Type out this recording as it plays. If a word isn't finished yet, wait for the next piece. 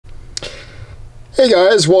Hey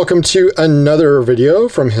guys, welcome to another video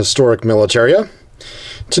from Historic Militaria.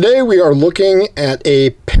 Today we are looking at a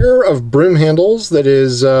pair of broom handles that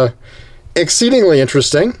is exceedingly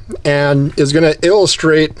interesting and is going to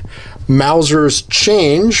illustrate Mauser's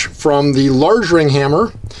change from the large ring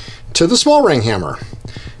hammer to the small ring hammer,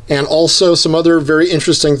 and also some other very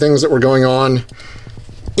interesting things that were going on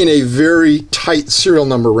in a very tight serial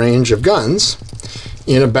number range of guns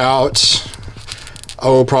in about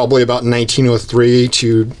probably about 1903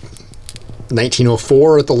 to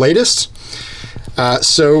 1904 at the latest.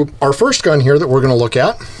 So our first gun here that we're going to look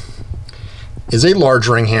at is a large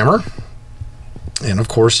ring hammer. And of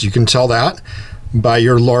course you can tell that by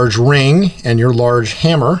your large ring and your large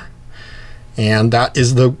hammer. And that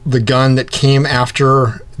is the gun that came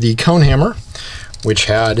after the cone hammer, which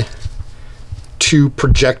had two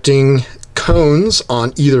projecting cones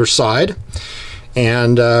on either side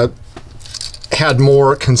and had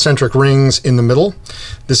more concentric rings in the middle.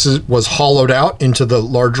 This was hollowed out into the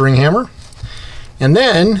large ring hammer. And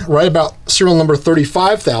then right about serial number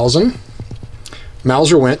 35,000,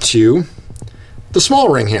 Mauser went to the small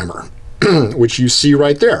ring hammer, which you see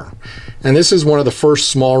right there. And this is one of the first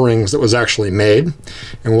small rings that was actually made.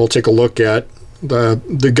 And we'll take a look at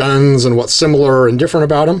the guns and what's similar and different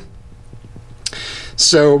about them.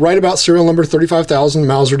 So right about serial number 35,000,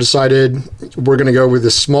 Mauser decided we're going to go with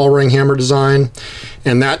this small ring hammer design,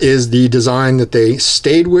 and that is the design that they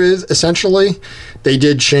stayed with, essentially. They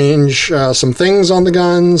did change some things on the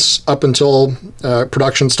guns up until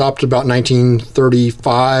production stopped about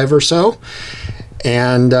 1935 or so,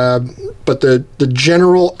 and but the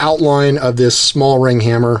general outline of this small ring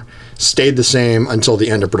hammer stayed the same until the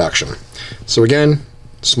end of production. So again,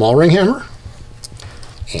 small ring hammer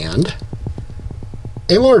and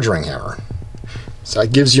a large ring hammer. So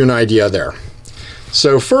that gives you an idea there.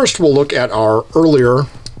 So first we'll look at our earlier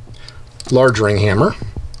large ring hammer,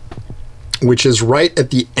 which is right at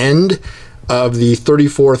the end of the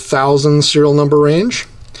 34,000 serial number range.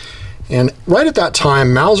 And right at that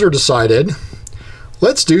time, Mauser decided,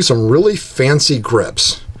 let's do some really fancy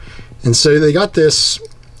grips. And so they got this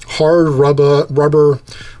hard rubber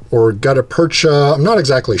or gutta percha. I'm not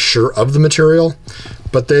exactly sure of the material,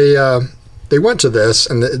 but they went to this,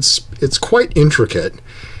 and it's quite intricate.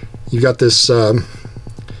 You've got this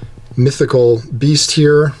mythical beast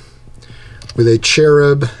here with a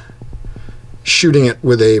cherub shooting it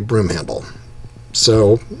with a broom handle.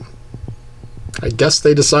 So I guess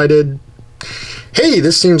they decided, hey,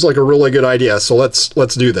 this seems like a really good idea, so let's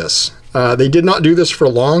do this. They did not do this for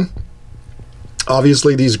long.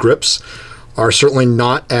 Obviously, these grips are certainly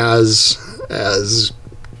not as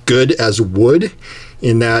good as wood,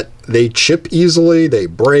 in that they chip easily, they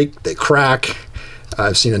break, they crack.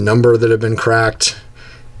 I've seen a number that have been cracked,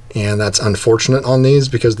 and that's unfortunate on these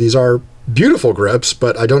because these are beautiful grips,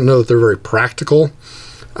 but I don't know that they're very practical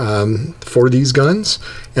for these guns.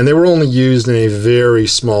 And they were only used in a very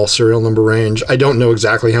small serial number range. I don't know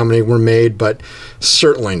exactly how many were made, but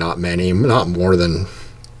certainly not many, not more than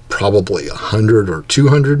probably 100 or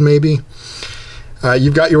 200 maybe.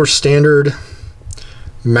 You've got your standard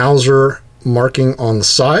Mauser marking on the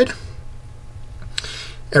side.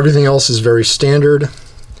 Everything else is very standard.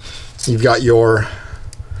 You've got your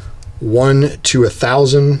 1 to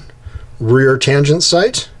 1,000 rear tangent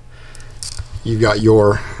sight. You've got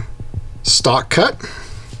your stock cut,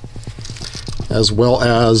 as well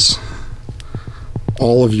as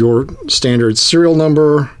all of your standard serial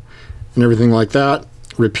number and everything like that,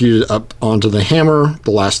 repeated up onto the hammer, the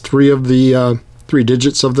last three of the 3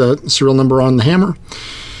 digits of the serial number on the hammer.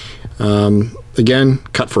 Again,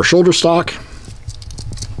 cut for shoulder stock.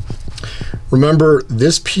 Remember,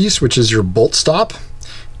 this piece, which is your bolt stop,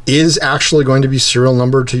 is actually going to be serial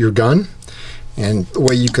numbered to your gun. And the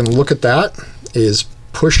way you can look at that is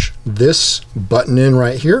push this button in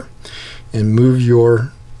right here and move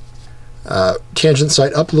your tangent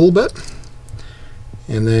sight up a little bit.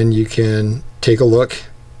 And then you can take a look.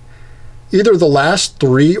 Either the last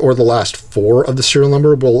 3 or the last 4 of the serial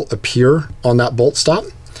number will appear on that bolt stop.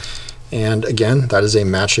 And again, that is a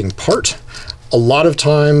matching part. A lot of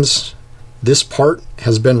times this part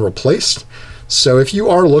has been replaced. So if you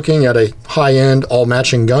are looking at a high-end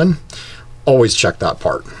all-matching gun, always check that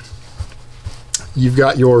part. You've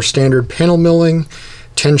got your standard panel milling,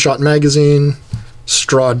 10-shot magazine,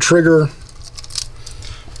 strawed trigger.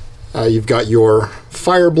 You've got your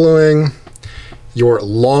fire bluing, your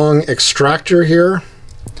long extractor here.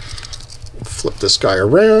 Flip this guy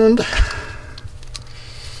around.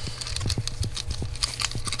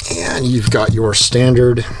 And you've got your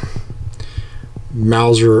standard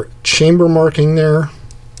Mauser chamber marking there,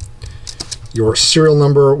 your serial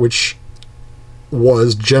number, which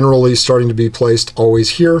was generally starting to be placed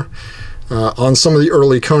always here. On some of the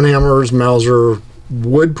early cone hammers, Mauser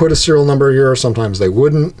would put a serial number here, sometimes they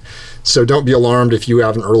wouldn't. So don't be alarmed if you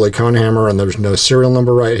have an early cone hammer and there's no serial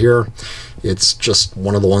number right here. It's just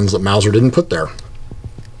one of the ones that Mauser didn't put there.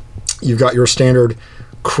 You've got your standard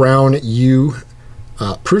Crown U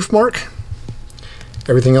proof mark.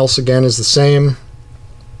 Everything else again is the same.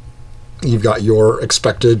 You've got your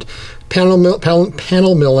expected panel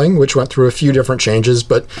milling, which went through a few different changes,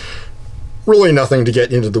 but really nothing to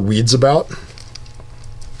get into the weeds about.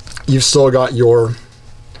 You've still got your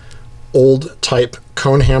old type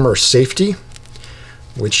cone hammer safety,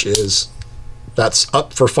 which is, that's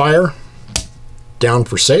up for fire, down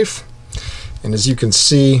for safe. And as you can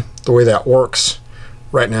see, the way that works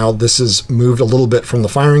right now, this is moved a little bit from the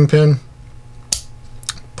firing pin.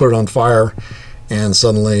 Put it on fire, and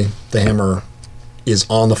suddenly the hammer is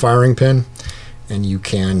on the firing pin, and you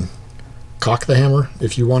can cock the hammer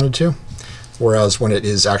if you wanted to. Whereas when it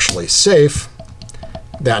is actually safe,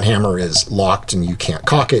 that hammer is locked and you can't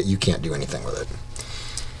cock it, you can't do anything with it.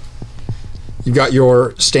 You've got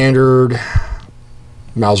your standard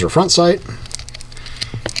Mauser front sight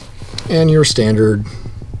and your standard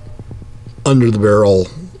under the barrel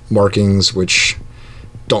markings, which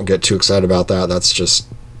don't get too excited about that. That's just,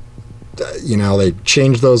 you know, they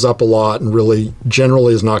change those up a lot and really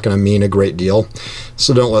generally is not going to mean a great deal.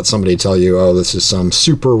 So don't let somebody tell you, oh, this is some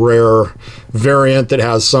super rare variant that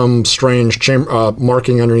has some strange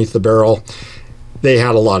marking underneath the barrel. They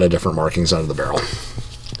had a lot of different markings under the barrel.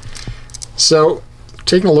 So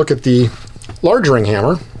taking a look at the large ring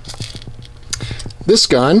hammer, this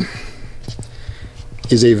gun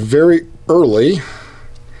is a very early,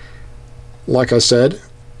 like I said,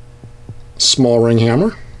 small ring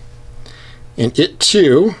hammer. And it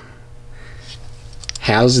too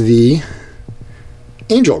has the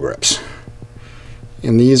angel grips.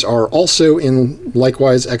 And these are also in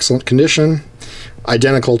likewise excellent condition,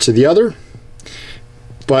 identical to the other.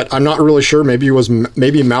 But I'm not really sure,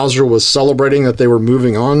 maybe Mauser was celebrating that they were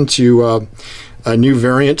moving on to a new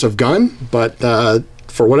variant of gun, but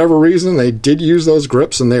for whatever reason they did use those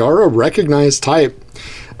grips, and they are a recognized type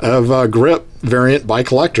of grip variant by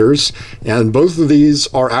collectors, and both of these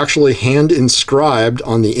are actually hand inscribed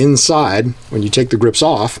on the inside. When you take the grips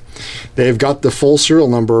off, they've got the full serial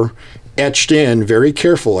number etched in very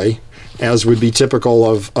carefully, as would be typical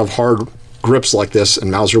of hard grips like this,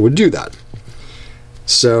 and Mauser would do that.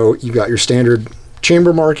 So you've got your standard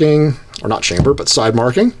chamber marking, or not chamber, but side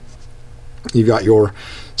marking. You've got your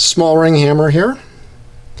small ring hammer here,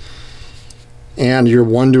 and your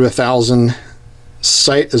 1 to 1,000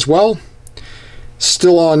 sight as well.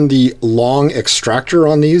 Still on the long extractor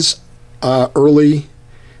on these early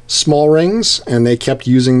small rings, and they kept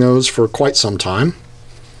using those for quite some time.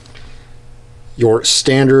 Your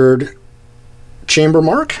standard chamber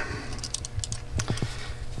mark.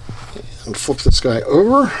 And flip this guy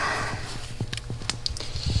over.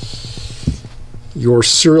 Your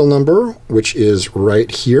serial number, which is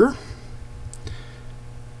right here.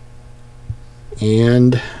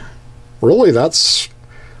 And really, that's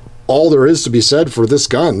all there is to be said for this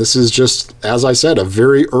gun. This is just, as I said, a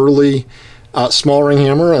very early small ring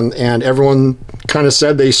hammer, and everyone kind of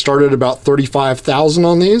said they started about 35,000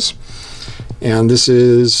 on these, and this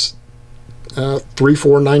is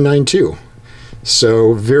 34992.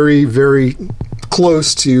 So very, very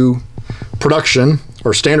close to production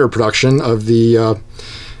or standard production of the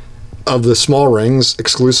small rings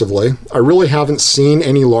exclusively. I really haven't seen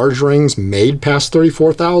any large rings made past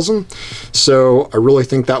 34,000, so I really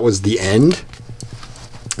think that was the end.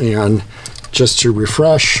 And just to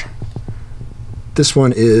refresh, this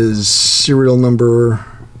one is serial number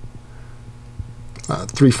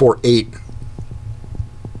 348,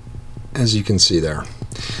 as you can see there.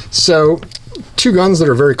 So two guns that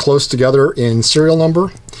are very close together in serial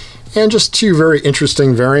number, and just two very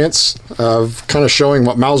interesting variants of kind of showing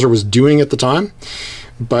what Mauser was doing at the time.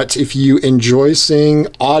 But if you enjoy seeing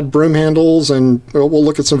odd broom handles, and we'll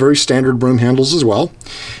look at some very standard broom handles as well,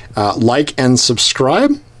 like and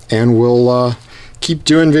subscribe, and we'll keep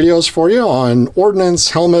doing videos for you on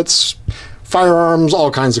ordnance, helmets, firearms,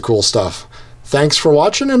 all kinds of cool stuff. Thanks for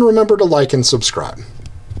watching, and remember to like and subscribe.